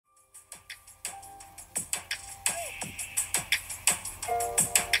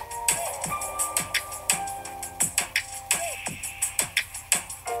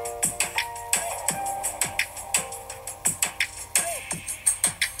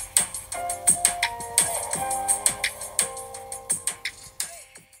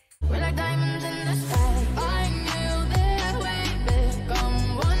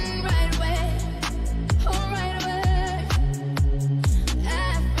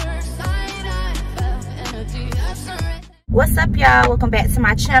What's up, y'all? Welcome back to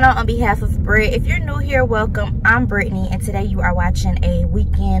my channel. On behalf of Britt, if you're new here, welcome. I'm Brittany, and today you are watching a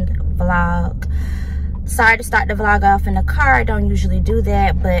weekend vlog. Sorry to start the vlog off in the car. I don't usually do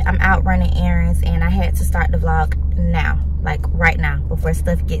that, but I'm out running errands and I had to start the vlog now, like right now, before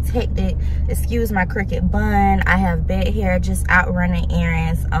stuff gets hectic. Excuse my crooked bun. I have bed hair, just out running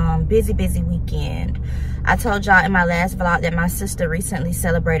errands. Busy weekend. I told y'all in my last vlog that my sister recently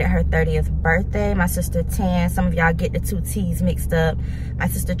celebrated her 30th birthday. My sister Tan, some of y'all get the two T's mixed up. My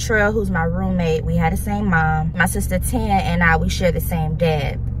sister Trill, who's my roommate, we had the same mom. My sister Tan and we share the same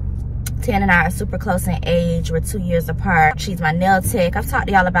dad. Tan and I are super close in age. We're 2 years apart. She's my nail tech. I've talked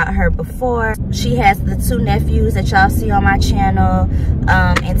to y'all about her before. She has the two nephews that y'all see on my channel.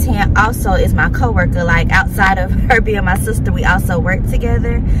 And Tan also is my coworker. Like, outside of her being my sister, we also work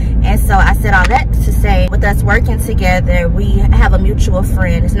together. And so I said all that to say, with us working together, we have a mutual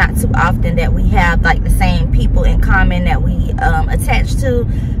friend. It's not too often that we have like the same people in common that we attach to.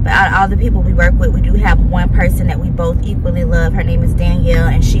 But out of all the people we work with, we do have one person that we both equally love. Her name is Danielle,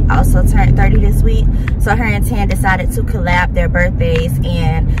 and she also turned 30 this week. So her and Tan decided to collab their birthdays,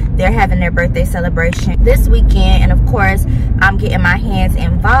 and they're having their birthday celebration this weekend. And of course, I'm getting my hands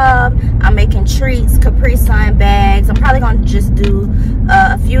involved. I'm making treats, Capri Sun bags. I'm probably gonna just do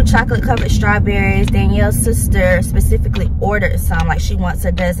a few chocolate covered strawberries. Danielle's sister specifically ordered some, like she wants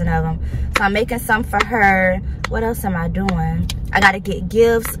a dozen of them. So I'm making some for her. What else am I doing? I gotta get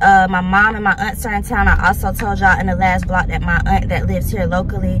gifts. My mom and my aunts are in town. I also told y'all in the last vlog that my aunt that lives here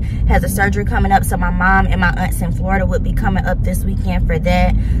locally has a surgery coming up. So my mom and my aunts in Florida would be coming up this weekend for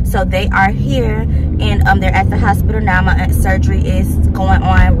that. So they are here, and they're at the hospital now. My aunt's surgery is going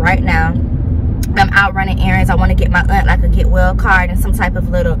on right now. I'm out running errands. I want to get my aunt like a get well card and some type of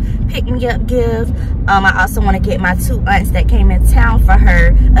little pick-me-up gift. I also want to get my two aunts that came in town for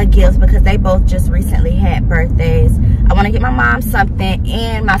her a gift because they both just recently had birthdays. I want to get my mom something,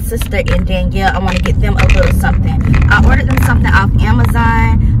 and my sister and Danielle, I want to get them a little something. I ordered them something off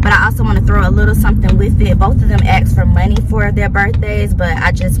Amazon, but I also want to throw a little something with it. Both of them asked for money for their birthdays, but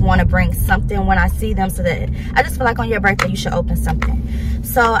I just want to bring something when I see them, so that I just feel like on your birthday you should open something.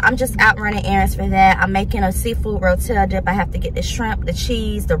 So I'm just out running errands for that. I'm making a seafood rotel dip. I have to get the shrimp, the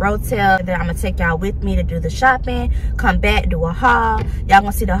cheese, the rotel. Then I'm gonna take y'all with me to do the shopping, come back, do a haul. Y'all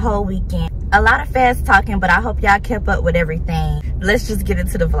gonna see the whole weekend. A lot of fast talking, but I hope y'all kept up with everything. Let's just get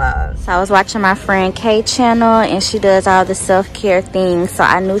into the vlog. So I was watching my friend Kay channel, and she does all the self-care things. So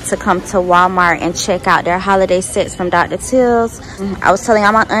I knew to come to Walmart and check out their holiday sets from Dr. Till's. I was telling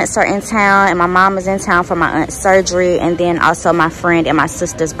y'all my aunts are in town, and my mom is in town for my aunt's surgery, and then also my friend and my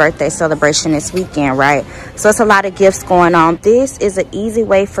sister's birthday celebration this weekend, right? So it's a lot of gifts going on. This is an easy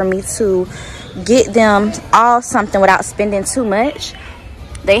way for me to get them all something without spending too much.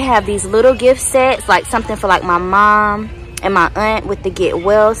 They have these little gift sets, like something for like my mom and my aunt with the get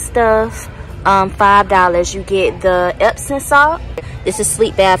well stuff. $5. You get the Epsom salt. This is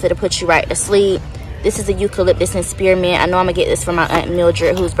sleep bath that'll put you right to sleep. This is a eucalyptus and spearmint. I know I'm gonna get this for my aunt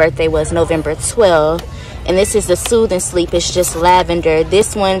Mildred, whose birthday was November 12th. And this is the soothing sleep. It's just lavender.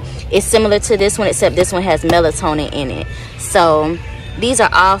 This one is similar to this one, except this one has melatonin in it. So these are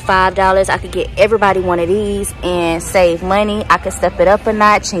all $5. I could get everybody one of these and save money. I could step it up a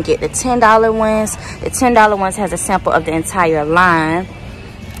notch and get the $10 ones. The $10 ones has a sample of the entire line.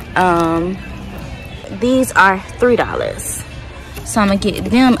 These are $3. So I'm gonna get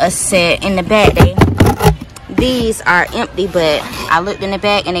them a set. In the back, these are empty, but I looked in the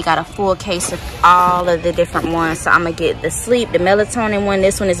back and they got a full case of all of the different ones. So I'm gonna get the sleep, the melatonin one.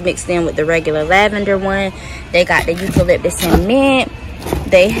 This one is mixed in with the regular lavender one. They got the eucalyptus and mint.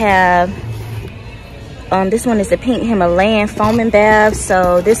 They have this one is the pink Himalayan foaming bath.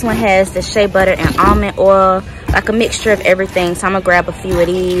 So this one has the shea butter and almond oil, like a mixture of everything. So I'm gonna grab a few of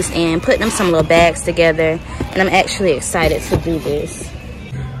these and put them some little bags together, and I'm actually excited to do this.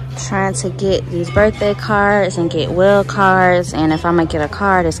 Trying to get these birthday cards and get well cards, and if I'm gonna get a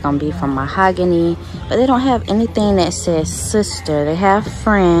card, it's gonna be from Mahogany. But they don't have anything that says sister. They have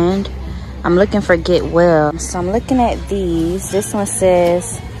friend. I'm looking for get well. So I'm looking at these. This one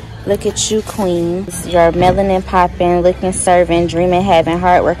says, look at you, queen. Your melanin popping, looking, serving, dreaming, having,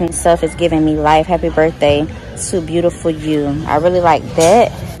 hardworking self is giving me life. Happy birthday to beautiful you. I really like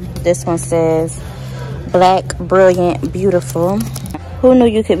that. This one says, black, brilliant, beautiful. Who knew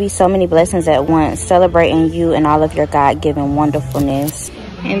you could be so many blessings at once? Celebrating you and all of your God-given wonderfulness.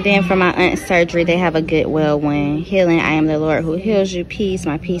 And then for my aunt's surgery, they have a goodwill one. Healing, I am the Lord who heals you. Peace,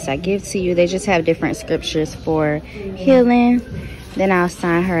 my peace I give to you. They just have different scriptures for healing. Then I'll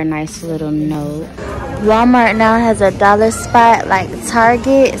sign her a nice little note. Walmart now has a dollar spot like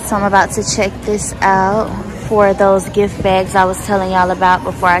Target. So I'm about to check this out. for those gift bags I was telling y'all about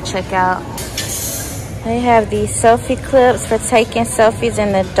before I check out. They have these selfie clips for taking selfies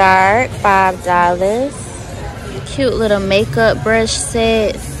in the dark, $5. Cute little makeup brush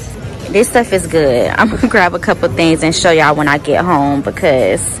sets. This stuff is good. I'm gonna grab a couple things and show y'all when I get home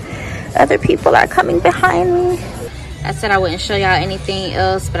because other people are coming behind me. I said I wouldn't show y'all anything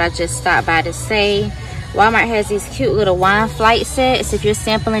else, but I just stopped by to say Walmart has these cute little wine flight sets. If you're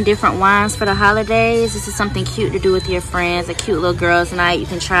sampling different wines for the holidays, this is something cute to do with your friends. A cute little girls' night. You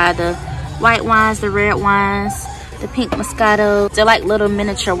can try the white wines, the red wines, the pink Moscato. They're like little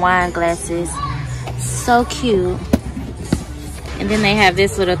miniature wine glasses. So cute. And then they have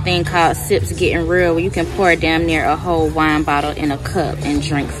this little thing called Sips Getting Real, where you can pour damn near a whole wine bottle in a cup and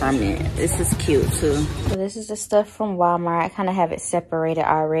drink from it. This is cute too. So this is the stuff from Walmart. I kind of have it separated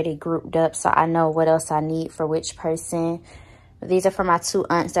already, grouped up, so I know what else I need for which person. These are for my 2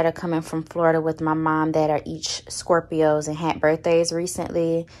 aunts that are coming from Florida with my mom that are each Scorpios and had birthdays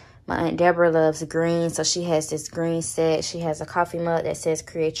recently. My Aunt Deborah loves green, so she has this green set. She has a coffee mug that says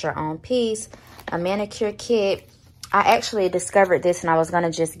create your own peace, a manicure kit. I actually discovered this and I was going to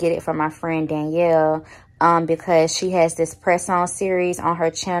just get it for my friend Danielle because she has this press-on series on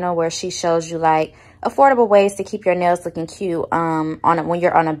her channel where she shows you like affordable ways to keep your nails looking cute when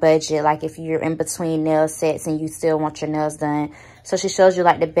you're on a budget, like if you're in between nail sets and you still want your nails done. So she shows you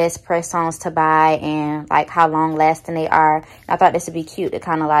like the best press-ons to buy and like how long lasting they are. And I thought this would be cute to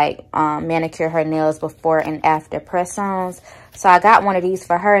kind of like manicure her nails before and after press-ons. So I got one of these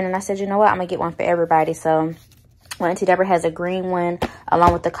for her and then I said, you know what, I'm gonna get one for everybody. So my Auntie Deborah has a green one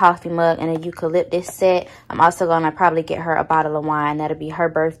along with the coffee mug and a eucalyptus set. I'm also gonna probably get her a bottle of wine. That'll be her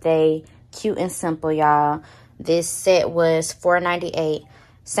birthday. Cute and simple, y'all. This set was $4.98.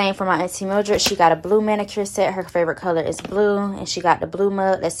 Same for my Auntie Mildred. She got a blue manicure set. Her favorite color is blue. And she got the blue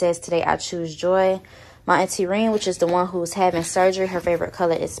mug that says, today I choose joy. My Auntie Reen, which is the one who's having surgery, her favorite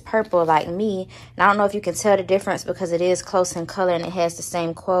color is purple like me. And I don't know if you can tell the difference because it is close in color and it has the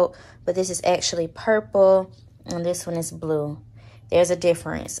same quote. But this is actually purple and this one is blue. There's a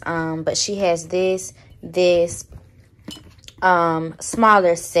difference. But she has this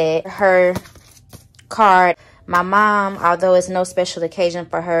smaller set. Her card. My mom, although it's no special occasion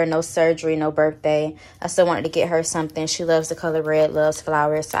for her, no surgery, no birthday, I still wanted to get her something. She loves the color red, loves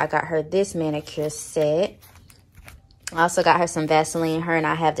flowers, so I got her this manicure set. I also got her some Vaseline. Her and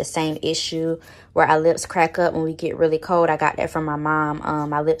I have the same issue where our lips crack up when we get really cold. I got that from my mom.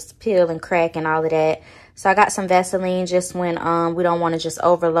 My lips peel and crack and all of that. So I got some Vaseline just when we don't want to just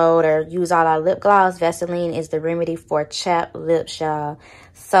overload or use all our lip gloss. Vaseline is the remedy for chapped lips, y'all.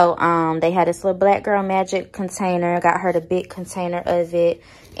 So they had this little Black Girl Magic container. Got her the big container of it.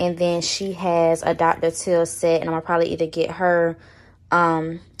 And then she has a Dr. Till set. And I'm going to probably either get her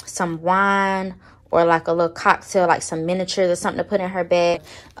some wine or like a little cocktail, like some miniatures or something to put in her bag.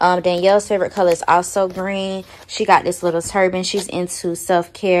 Danielle's favorite color is also green. She got this little turban. She's into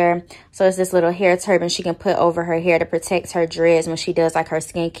self-care. So it's this little hair turban she can put over her hair to protect her dreads when she does like her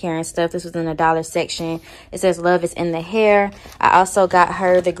skincare and stuff. This was in the dollar section. It says love is in the hair. I also got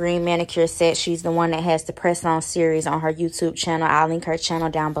her the green manicure set. She's the one that has the press-on series on her YouTube channel. I'll link her channel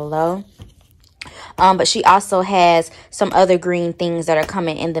down below. But she also has some other green things that are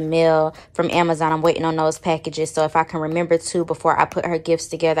coming in the mail from Amazon. I'm waiting on those packages. So if I can remember to before I put her gifts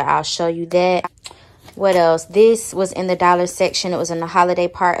together, I'll show you that. What else? This was in the dollar section. It was in the holiday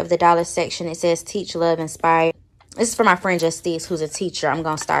part of the dollar section. It says teach, love, inspire. This is for my friend Justice, who's a teacher. I'm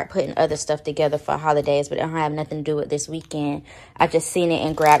going to start putting other stuff together for holidays, but it don't have nothing to do with this weekend. I just seen it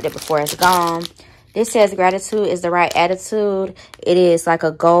and grabbed it before it's gone. This says gratitude is the right attitude. It is like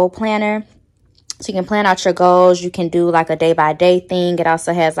a goal planner. So you can plan out your goals. You can do like a day-by-day thing. It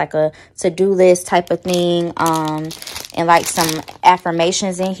also has like a to-do list type of thing. And like some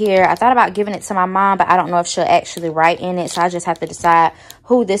affirmations in here. I thought about giving it to my mom, but I don't know if she'll actually write in it. So I just have to decide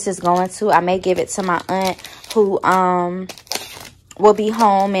who this is going to. I may give it to my aunt who will be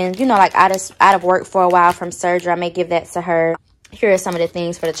home and, you know, like out of work for a while from surgery. I may give that to her. Here are some of the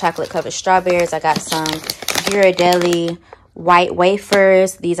things for the chocolate-covered strawberries. I got some Ghirardelli white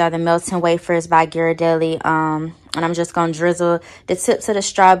wafers. These are the melting wafers by Ghirardelli. And I'm just going to drizzle the tips of the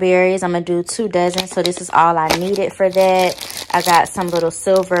strawberries. I'm going to do 2 dozen. So this is all I needed for that. I got some little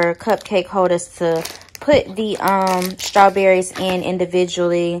silver cupcake holders to put the strawberries in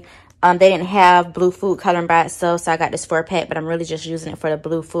individually. They didn't have blue food coloring by itself, so I got this 4-pack, but I'm really just using it for the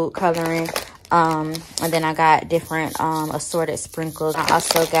blue food coloring. And then I got different assorted sprinkles. I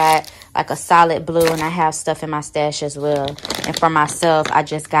also got like a solid blue, and I have stuff in my stash as well. And for myself, I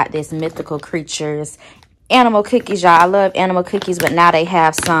just got this Mythical Creatures animal cookies, y'all. I love animal cookies, but now they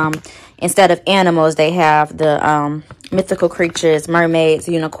have some, instead of animals, they have the mythical creatures, mermaids,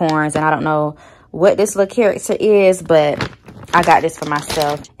 unicorns, and I don't know what this little character is, but I got this for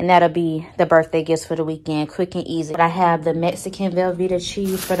myself, and that'll be the birthday gifts for the weekend. Quick and easy. But I have the Mexican Velveeta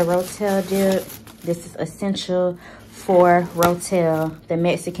cheese for the Rotel dip. This is essential for Rotel. The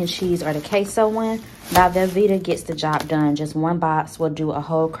Mexican cheese or the queso one by Velveeta gets the job done. Just one box will do a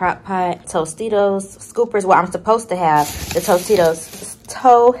whole crock pot. Tostitos scoopers. Well, I'm supposed to have the Tostitos.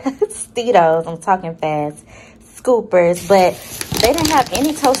 I'm talking fast. Scoopers, but they didn't have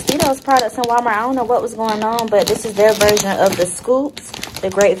any Tostitos products in Walmart. I don't know what was going on, but this is their version of the scoops,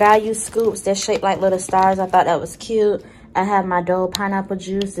 the Great Value scoops. They're shaped like little stars. I thought that was cute. I have my Dole pineapple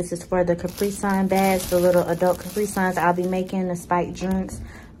juice. This is for the Capri Sun bags, the little adult Capri Suns I'll be making, the spiked drinks.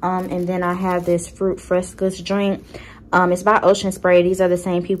 And then I have this Fruit Frescas drink. It's by Ocean Spray. These are the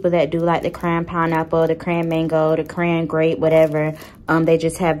same people that do like the cran pineapple, the cran mango, the cran grape, whatever. They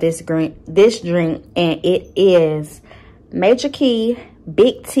just have this drink, and it is Major Key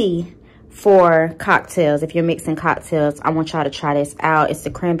Big T for cocktails. If you're mixing cocktails, I want y'all to try this out. It's the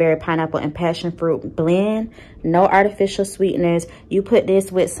cranberry, pineapple, and passion fruit blend. No artificial sweeteners. You put this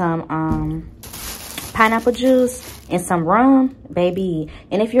with some pineapple juice and some rum, baby.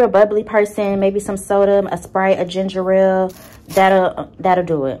 And if you're a bubbly person, maybe some soda, a Sprite, a ginger ale, that'll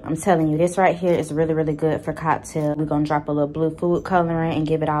do it. I'm telling you, this right here is really, really good for cocktail. We're gonna drop a little blue food coloring and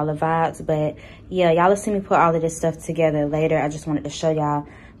give it all the vibes. But yeah, y'all will see me put all of this stuff together later. I just wanted to show y'all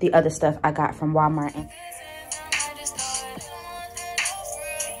the other stuff I got from Walmart.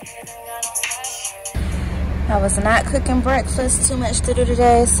 I was not cooking breakfast, too much to do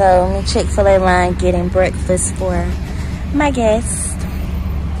today, so me Chick-fil-A line getting breakfast for my guests.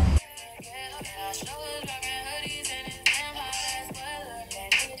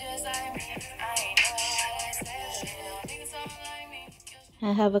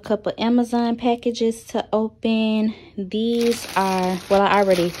 I have a couple Amazon packages to open. These are, well, I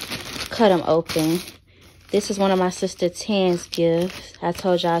already cut them open. This is one of my sister Tan's gifts. I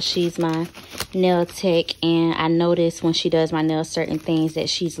told y'all she's my nail tech, and I notice when she does my nails certain things that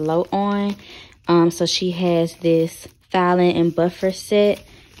she's low on. So she has this filing and buffer set,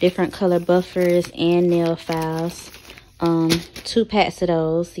 different color buffers and nail files. 2 packs of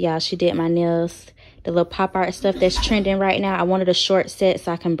those. Y'all, she did my nails. The little pop art stuff that's trending right now. I wanted a short set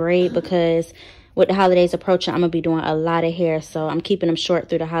so I can braid, because with the holidays approaching, I'm gonna be doing a lot of hair, so I'm keeping them short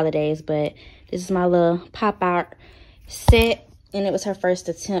through the holidays. But this is my little pop art set, and it was her first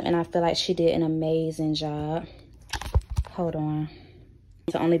attempt, and I feel like she did an amazing job. Hold on.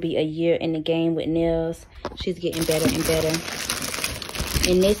 To only be a year in the game with nails, she's getting better and better.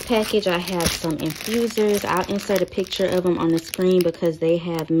 In this package, I have some infusers. I'll insert a picture of them on the screen because they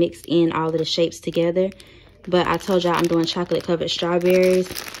have mixed in all of the shapes together. But I told y'all I'm doing chocolate covered strawberries,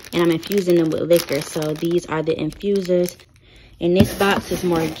 and I'm infusing them with liquor. So these are the infusers. In this box is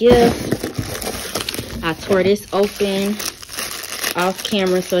more gifts. I tore this open off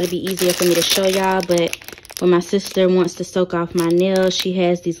camera so it'll be easier for me to show y'all. But when my sister wants to soak off my nails, she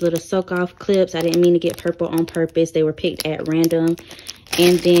has these little soak off clips. I didn't mean to get purple on purpose. They were picked at random.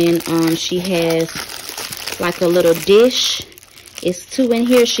 And then she has like a little dish. It's 2 in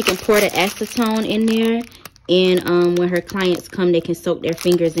here. She can pour the acetone in there. And when her clients come, they can soak their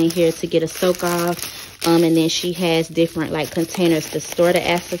fingers in here to get a soak off. And then she has different like containers to store the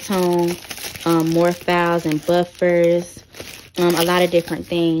acetone, more files and buffers, a lot of different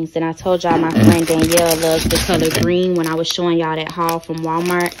things. And I told y'all my friend Danielle loves the color green when I was showing y'all that haul from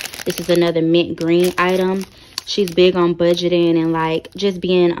Walmart. This is another mint green item. She's big on budgeting and like just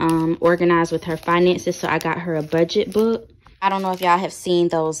being organized with her finances. So I got her a budget book. I don't know if y'all have seen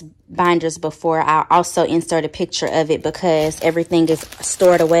those binders before. I'll also insert a picture of it because everything is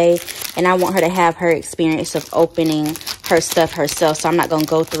stored away. And I want her to have her experience of opening her stuff herself. So I'm not going to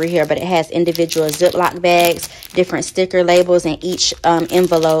go through here. But it has individual Ziploc bags, different sticker labels. And each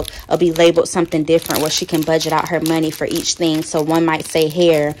envelope will be labeled something different where she can budget out her money for each thing. So one might say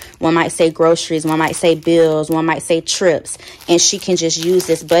hair, one might say groceries, one might say bills, one might say trips. And she can just use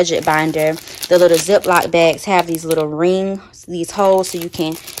this budget binder. The little Ziploc bags have these little rings, these holes, so you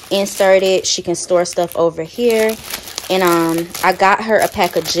can insert it. She can store stuff over here. And I got her a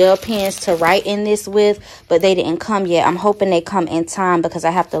pack of gel pens to write in this with, but they didn't come yet. I'm hoping they come in time because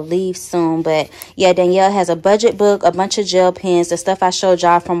I have to leave soon. But yeah, Danielle has a budget book, a bunch of gel pens, the stuff I showed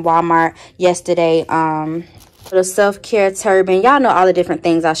y'all from Walmart yesterday. The self-care turban. Y'all know all the different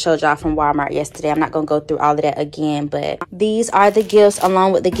things I showed y'all from Walmart yesterday. I'm not going to go through all of that again, but these are the gifts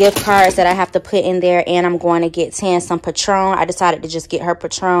along with the gift cards that I have to put in there. And I'm going to get Tan some Patron. I decided to just get her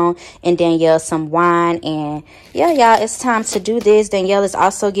Patron and Danielle some wine. And yeah, y'all, it's time to do this. Danielle is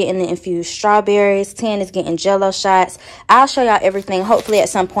also getting the infused strawberries. Tan is getting Jello shots. I'll show y'all everything. Hopefully at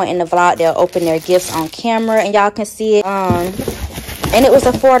some point in the vlog, they'll open their gifts on camera and y'all can see it. And it was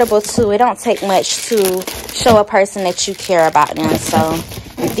affordable too. It don't take much to show a person that you care about them. So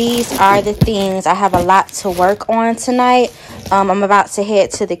these are the things. I have a lot to work on tonight. I'm about to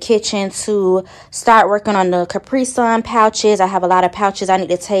head to the kitchen to start working on the Capri Sun pouches. I have a lot of pouches I need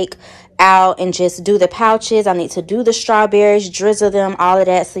to take out and just do the pouches. I need to do the strawberries, drizzle them, all of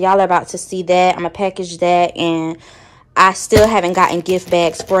that. So y'all are about to see that. I'm gonna package that, and I still haven't gotten gift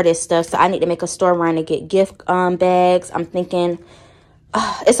bags for this stuff. So I need to make a store run to get gift bags. I'm thinking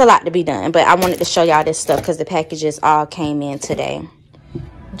it's a lot to be done, but I wanted to show y'all this stuff because the packages all came in today.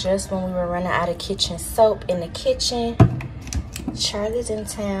 Just when we were running out of kitchen soap in the kitchen, Charlie's in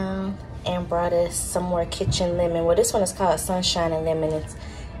town and brought us some more kitchen lemon. Well, this one is called Sunshine and Lemon. It's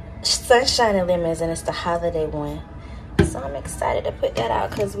Sunshine and Lemons, and it's the holiday one. So I'm excited to put that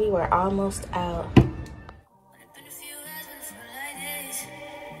out because we were almost out.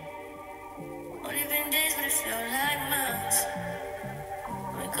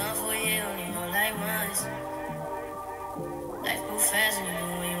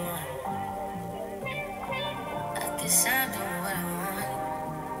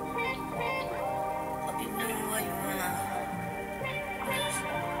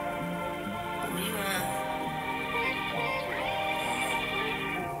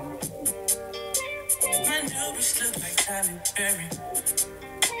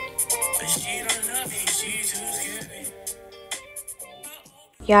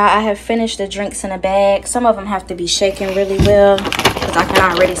 Y'all, I have finished the drinks in a bag. Some of them have to be shaken really well because I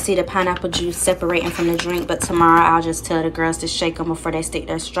can already see the pineapple juice separating from the drink. But tomorrow I'll just tell the girls to shake them before they stick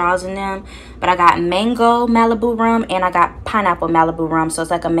their straws in them. But I got mango Malibu rum and I got pineapple Malibu rum. So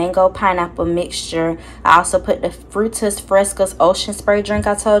it's like a mango pineapple mixture. I also put the Frutas Frescas Ocean Spray drink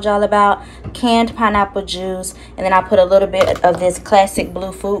I told y'all about, canned pineapple juice, and then I put a little bit of this classic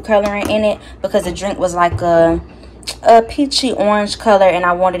blue food coloring in it because the drink was like a peachy orange color and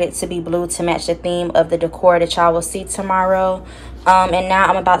I wanted it to be blue to match the theme of the decor that y'all will see tomorrow. And now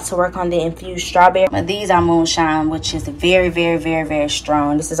I'm about to work on the infused strawberry. These are moonshine, which is very, very, very, very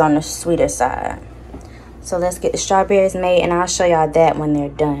strong. This is on the sweeter side. So let's get the strawberries made and I'll show y'all that when they're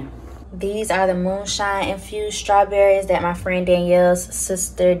done. These are the moonshine infused strawberries that my friend Danielle's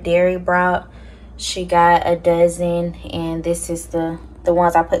sister Derry brought. She got a dozen, and this is the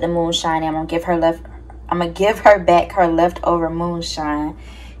ones I put the moonshine in. I'm gonna give her back her leftover moonshine,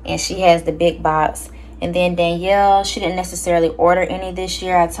 and she has the big box. And then Danielle, she didn't necessarily order any this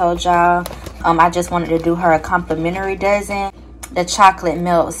year. I told y'all I just wanted to do her a complimentary dozen. The chocolate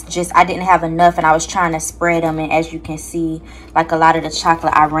melts, I didn't have enough and I was trying to spread them, and as you can see, like a lot of the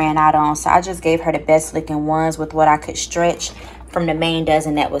chocolate I ran out on. So I just gave her the best looking ones with what I could stretch from the main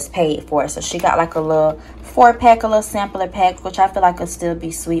dozen that was paid for. So she got like a little 4-pack, a little sampler pack, which I feel like will still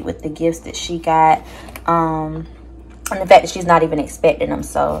be sweet with the gifts that she got. And the fact that she's not even expecting them.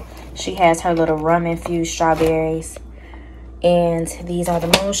 So she has her little rum infused strawberries, and these are the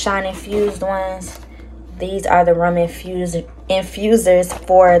moonshine infused ones. These are the rum infusers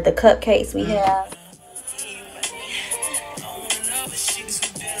for the cupcakes we have.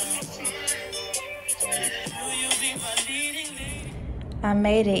 I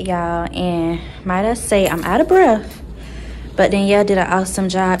made it, y'all, and might I say I'm out of breath, but Danielle did an awesome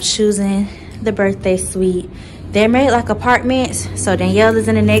job choosing the birthday suite. They're made like apartments, so Danielle is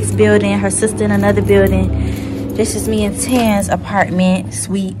in the next building, her sister in another building. This is me and Tan's apartment,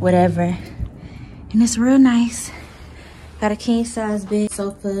 suite, whatever. And it's real nice. Got a king size bed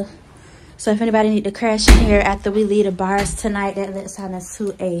sofa. So if anybody need to crash in here after we leave the bars tonight, that lets out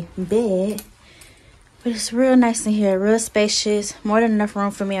into a bed. But it's real nice in here, real spacious. More than enough room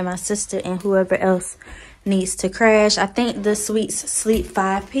for me and my sister and whoever else needs to crash. I think the suites sleep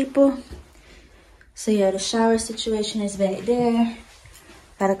 5 people. So yeah, the shower situation is back there.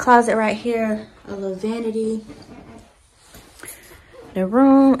 Got a closet right here, a little vanity. The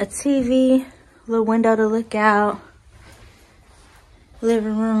room, a TV, a little window to look out.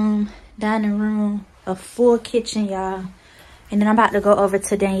 Living room, dining room, a full kitchen, y'all. And then I'm about to go over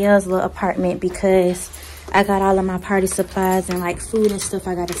to Danielle's little apartment because I got all of my party supplies and like food and stuff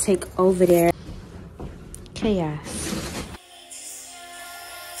I got to take over there. Chaos.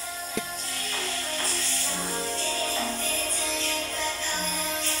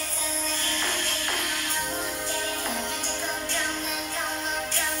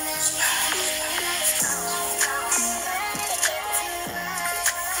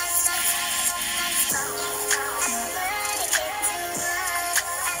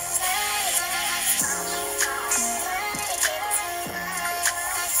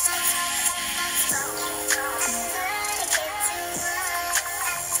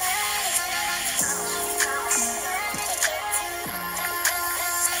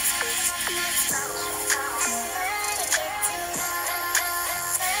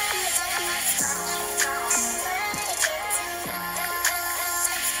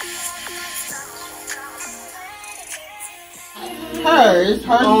 hers.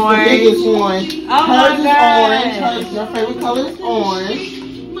 Hers orange. is the biggest one. Oh hers is God. orange. Hers, your favorite color is orange.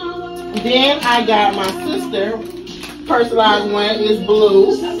 Then I got my sister. Personalized one is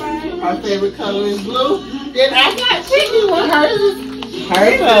blue. Her favorite color is blue. Then I got Chicky one. Hers is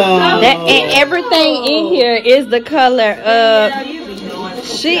And everything in here is the color of.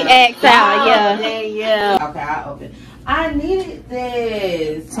 She acts out, yeah. Okay, I open. I needed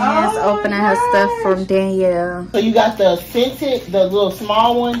this. Tan's opening her stuff from Danielle. So you got the scented, the little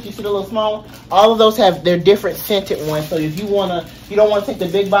small ones. You see the little small one? All of those have their different scented ones. So if you don't want to take the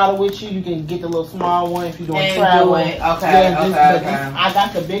big bottle with you, you can get the little small one if you're doing travel. Okay. I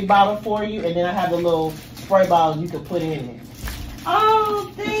got the big bottle for you, and then I have the little spray bottle you can put in it.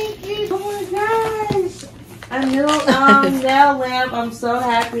 Oh, thank you. Oh my gosh. A new nail lamp. I'm so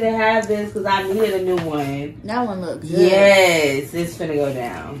happy to have this because I needed a new one. That one looks good. Yes, it's finna go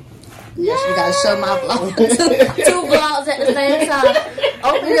down. Yes, you gotta show my vlog. Two vlogs at the same time.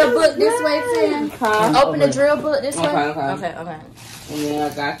 Open your book this way, Tim. Open the drill book this way. Okay. And then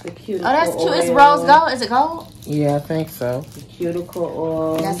I got the cuticle Oh, that's cute. oil. It's rose gold. Is it gold? Yeah, I think so. The cuticle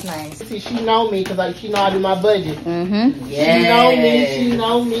oil. That's nice. See, she know me because she know I do my budget. Mm-hmm. Yes. She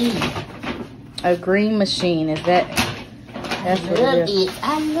know me. A green machine. Is that? That's what it is.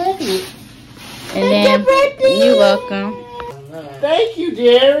 I love it. And then you're welcome. Thank you,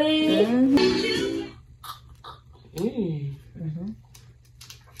 Jerry.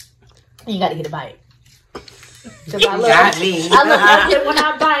 You gotta get a bite. You got me. I look ugly when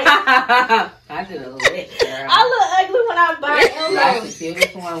I bite. I do a lick, girl. I look ugly when I bite. That's the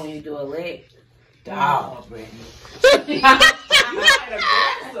cutest one when you do a lick. Dog, Brittany. I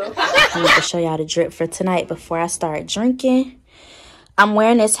need to show y'all the drip for tonight before I start drinking. I'm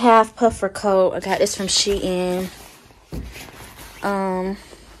wearing this half puffer coat. I got this from Shein.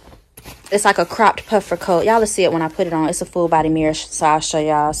 It's like a cropped puffer coat. Y'all will see it when I put it on. It's a full body mirror, so I'll show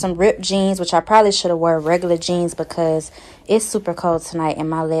y'all. Some ripped jeans, which I probably should have worn regular jeans because it's super cold tonight and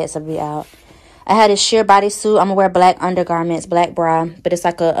my legs will be out. I had a sheer bodysuit. I'm gonna wear black undergarments, black bra, but it's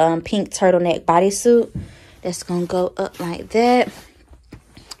like a pink turtleneck bodysuit that's gonna go up like that.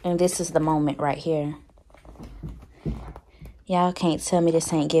 And this is the moment right here. Y'all can't tell me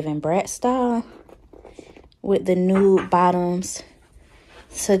this ain't giving brat style. With the nude bottoms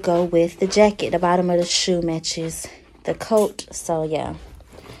to go with the jacket. The bottom of the shoe matches the coat. So yeah,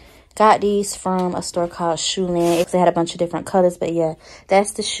 got these from a store called Shoeland. They had a bunch of different colors, but yeah,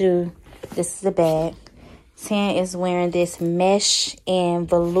 that's the shoe. This is the bag. Tan is wearing this mesh and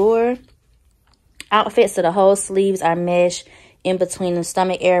velour outfit. So the whole sleeves are mesh. In between the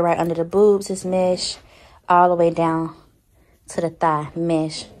stomach area, right under the boobs is mesh. All the way down to the thigh,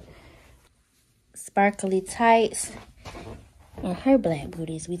 mesh. Sparkly tights. And her black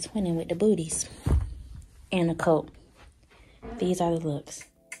booties. We twinning with the booties. And a coat. These are the looks.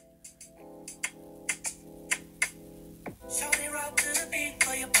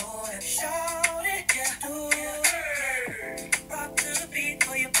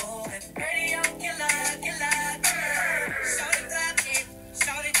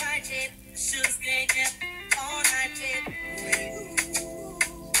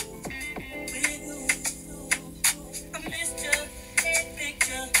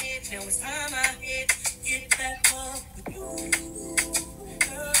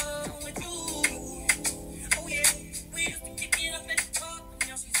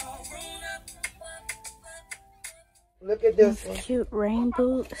 Look at this one. Cute rain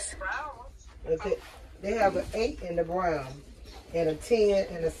boots. They have an 8 in the brown, and a 10,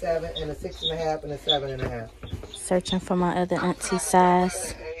 and a 7, and a 6.5, and a 7.5. Searching for my other auntie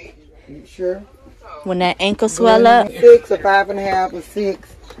size. You sure? When that ankle swell up. 6, a 5.5, a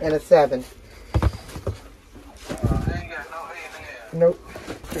 6, and a 7. Nope.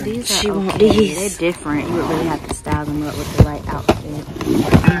 She want these. They're different. You would really have to style them up with the right outfit.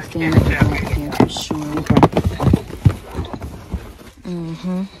 I'm staying with the black hair for sure.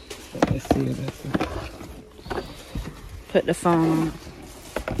 Mm-hmm. Let's see. Put the phone on.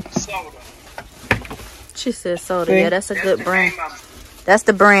 Soda. She said soda. Yeah, that's a good brand. That's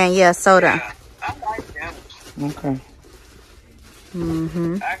the brand. Yeah, soda. Yeah, I like them. Okay.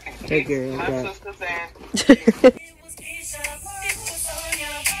 Mm-hmm. I can Take care of my that. sisters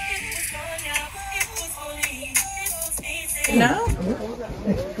and No?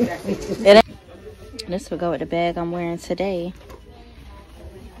 It ain't. This will go with the bag I'm wearing today.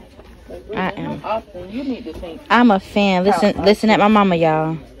 How often you need to think? I'm a fan. Listen at my mama,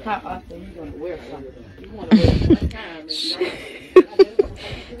 y'all. How often you gonna wear something? You want to wear it one time.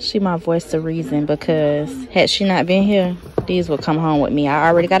 She my voice of reason because had she not been here, these would come home with me. I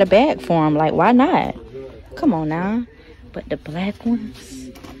already got a bag for them. Like, why not? Come on now. But the black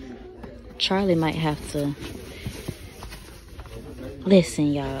ones, Charlie might have to.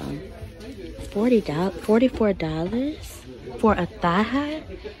 Listen, y'all. $44 for a thigh high?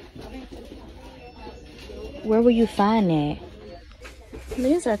 Where will you find that?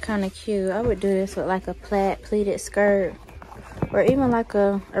 These are kind of cute. I would do this with like a plaid pleated skirt, or even like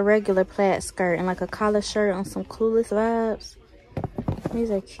a regular plaid skirt and like a collar shirt on some Clueless vibes. These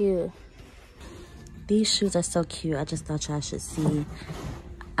are cute. These shoes are so cute. I just thought y'all should see.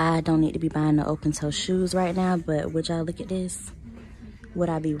 I don't need to be buying the open toe shoes right now, but would y'all look at this? Would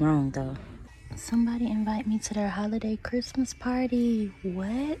I be wrong though? Somebody invite me to their holiday Christmas party.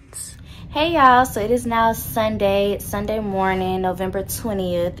 What? Hey y'all, so it is now Sunday morning, November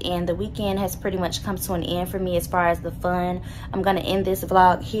 20th, and the weekend has pretty much come to an end for me as far as the fun. I'm gonna end this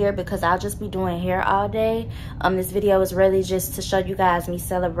vlog here because I'll just be doing hair all day. This video is really just to show you guys me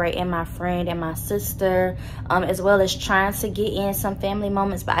celebrating my friend and my sister, as well as trying to get in some family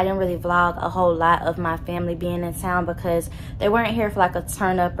moments, but I didn't really vlog a whole lot of my family being in town because they weren't here for like a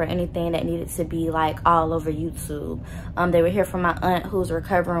turn up or anything that needed to be like all over YouTube. They were here for my aunt who's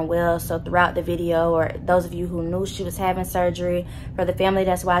recovering well, so throughout the video, or those of you who knew she was having surgery, for the family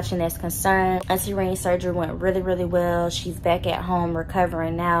that's watching that's concerned, Auntie Rene's surgery went really well. She's back at home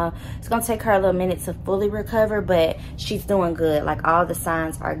recovering now. It's gonna take her a little minute to fully recover, but she's doing good. Like all the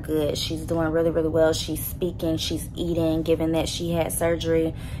signs are good. She's doing really well. She's speaking, she's eating, given that she had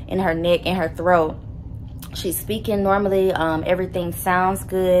surgery in her neck and her throat. She's speaking normally. Everything sounds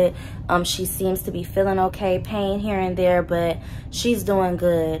good. She seems to be feeling okay, pain here and there, but she's doing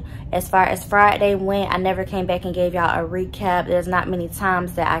good. As far as Friday went, I never came back and gave y'all a recap. There's not many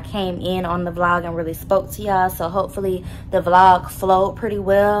times that I came in on the vlog and really spoke to y'all, so hopefully the vlog flowed pretty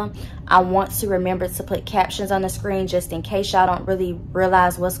well. I want to remember to put captions on the screen just in case y'all don't really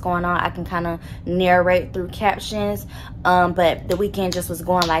realize what's going on. I can kind of narrate through captions, but the weekend just was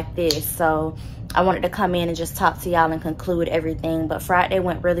going like this, so I wanted to come in and just talk to y'all and conclude everything. But Friday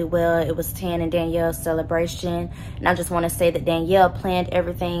went really well. It was Tan and Danielle's celebration, and I just want to say that Danielle planned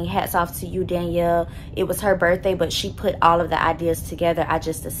everything. Hats off to you, Danielle. It was her birthday, but she put all of the ideas together. I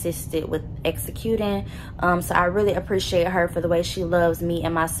just assisted with executing. So I really appreciate her for the way she loves me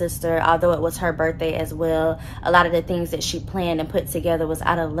and my sister, although it was her birthday as well. A lot of the things that she planned and put together was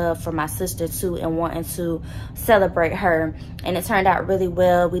out of love for my sister too, and wanting to celebrate her, and it turned out really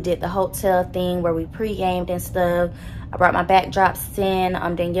well. We did the hotel thing where we pre-gamed and stuff. I brought my backdrops in.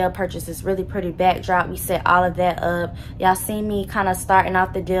 Danielle purchased this really pretty backdrop. We set all of that up. Y'all seen me kind of starting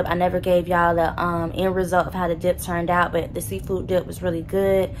off the dip. I never gave y'all the end result of how the dip turned out, but the seafood dip was really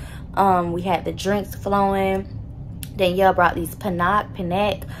good. We had the drinks flowing. Danielle brought these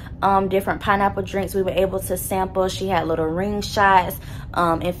pinac, different pineapple drinks we were able to sample. She had little ring shots,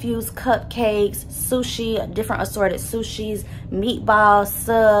 infused cupcakes, sushi, different assorted sushis, meatballs,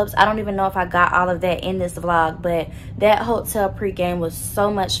 subs. I don't even know if I got all of that in this vlog, but that hotel pregame was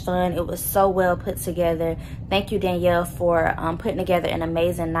so much fun. It was so well put together. Thank you, Danielle, for putting together an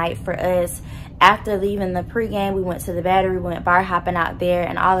amazing night for us. After leaving the pregame, we went to the Battery, we went bar hopping out there,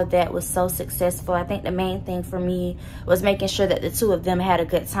 and all of that was so successful. I think the main thing for me was making sure that the two of them had a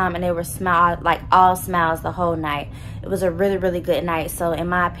good time, and they were all smiles the whole night. It was a really good night. So in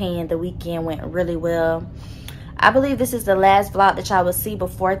my opinion, the weekend went really well. I believe this is the last vlog that y'all will see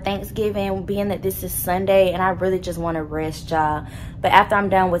before Thanksgiving, being that this is Sunday, and I really just want to rest, y'all. But after I'm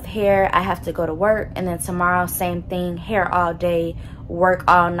done with hair, I have to go to work, and then tomorrow, same thing, hair all day, work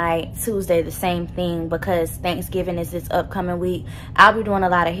all night. Tuesday, the same thing, because Thanksgiving is this upcoming week. I'll be doing a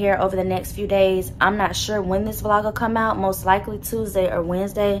lot of hair over the next few days. I'm not sure when this vlog will come out, most likely Tuesday or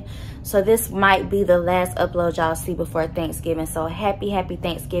Wednesday. So this might be the last upload y'all see before Thanksgiving. So happy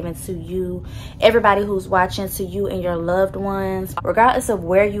Thanksgiving to you, everybody who's watching, to you and your loved ones. Regardless of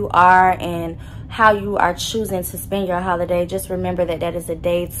where you are and how you are choosing to spend your holiday, just remember that that is a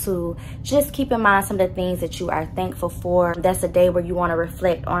day to just keep in mind some of the things that you are thankful for. That's a day where you want to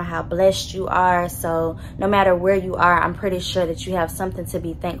reflect on how blessed you are. So no matter where you are, I'm pretty sure that you have something to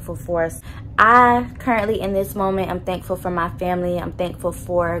be thankful for. I currently in this moment, I'm thankful for my family. I'm thankful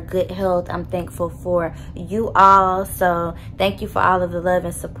for good health. I'm thankful for you all. So thank you for all of the love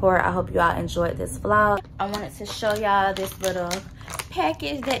and support. I hope you all enjoyed this vlog. I wanted to show y'all this little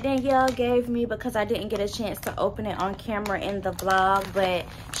package that Danielle gave me because I didn't get a chance to open it on camera in the vlog, but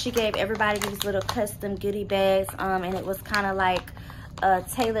she gave everybody these little custom goodie bags, and it was kind of like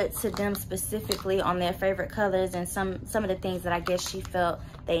tailored to them specifically on their favorite colors and some of the things that I guess she felt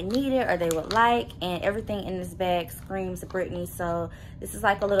they needed or they would like, and everything in this bag screams Brittany. So this is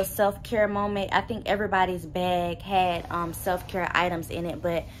like a little self-care moment. I think everybody's bag had self-care items in it,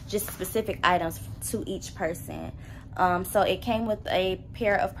 but just specific items to each person. So it came with a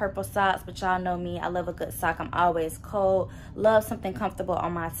pair of purple socks, but y'all know me, I love a good sock. I'm always cold, love something comfortable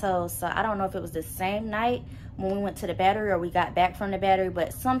on my toes. So I don't know if it was the same night when we went to the Battery or we got back from the Battery,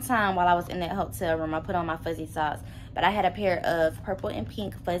 but sometime while I was in that hotel room, I put on my fuzzy socks. But I had a pair of purple and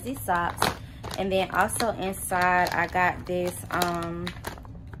pink fuzzy socks. And then also inside, I got this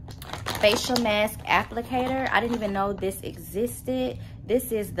facial mask applicator. I didn't even know this existed.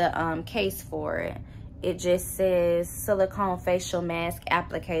 This is the case for it. It just says silicone facial mask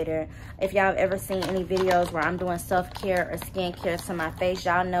applicator. If y'all have ever seen any videos where I'm doing self-care or skincare to my face,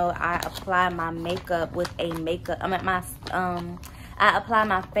 y'all know I apply my makeup with a I apply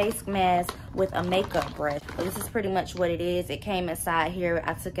my face mask with a makeup brush. So this is pretty much what it is. It came inside here.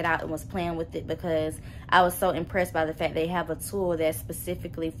 I took it out and was playing with it because I was so impressed by the fact they have a tool that's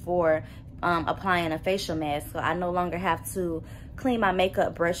specifically for applying a facial mask. So I no longer have to clean my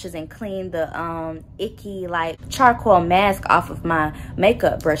makeup brushes and clean the icky like charcoal mask off of my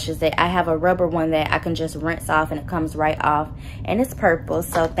makeup brushes. That I have a rubber one that I can just rinse off and it comes right off, and it's purple.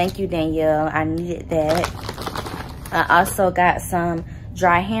 So thank you, Danielle, I needed that. I also got some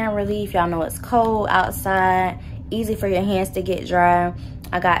dry hand relief. Y'all know it's cold outside, easy for your hands to get dry.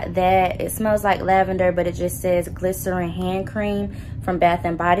 I got that. It smells like lavender, but it just says glycerin hand cream from Bath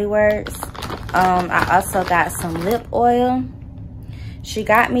and Body Works. I also got some lip oil. She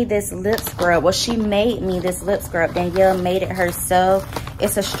got me this lip scrub. Well, she made me this lip scrub. Danielle made it herself.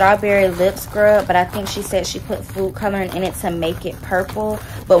 It's a strawberry lip scrub, but I think she said she put food coloring in it to make it purple.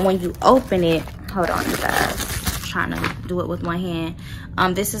 But when you open it, hold on, you guys. I'm trying to do it with one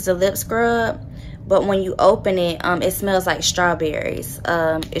hand. This is a lip scrub, but when you open it, it smells like strawberries.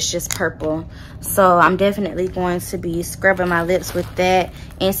 It's just purple. So I'm definitely going to be scrubbing my lips with that.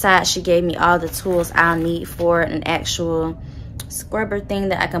 Inside, she gave me all the tools I'll need for an actual scrubber thing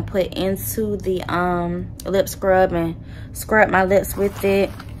that I can put into the lip scrub and scrub my lips with it.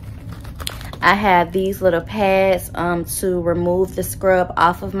 I have these little pads to remove the scrub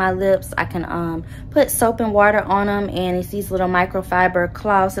off of my lips. I can put soap and water on them, and it's these little microfiber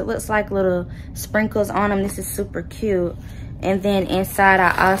cloths. It looks like little sprinkles on them. This is super cute. And then inside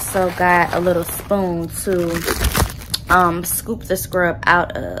I also got a little spoon to scoop the scrub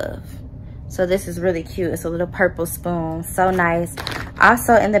out of. So this is really cute. It's a little purple spoon, so nice.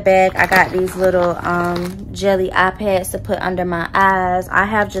 Also in the bag, I got these little jelly eye pads to put under my eyes. I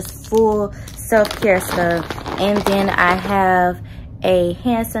have just full self-care stuff. And then I have a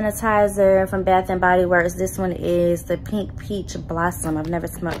hand sanitizer from Bath and Body Works. This one is the Pink Peach Blossom. I've never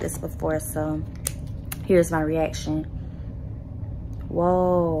smelled this before, so here's my reaction.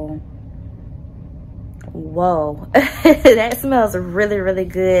 Whoa. Whoa. That smells really, really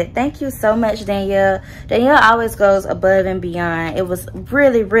good. Thank you so much, Danielle. Danielle always goes above and beyond. It was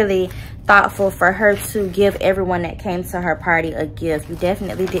really, really thoughtful for her to give everyone that came to her party a gift. You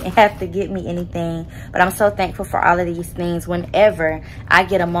definitely didn't have to get me anything, but I'm so thankful for all of these things. Whenever I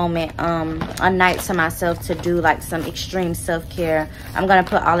get a moment, a night to myself to do like some extreme self-care, I'm gonna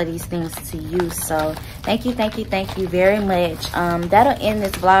put all of these things to use. So thank you very much. That'll end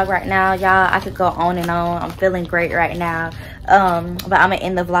this vlog right now, y'all. I could go on and on. I'm feeling great right now, but I'm gonna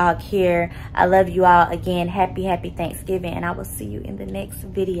end the vlog here. I love you all again. Happy Thanksgiving, and I will see you in the next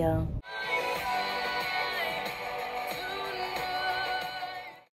video.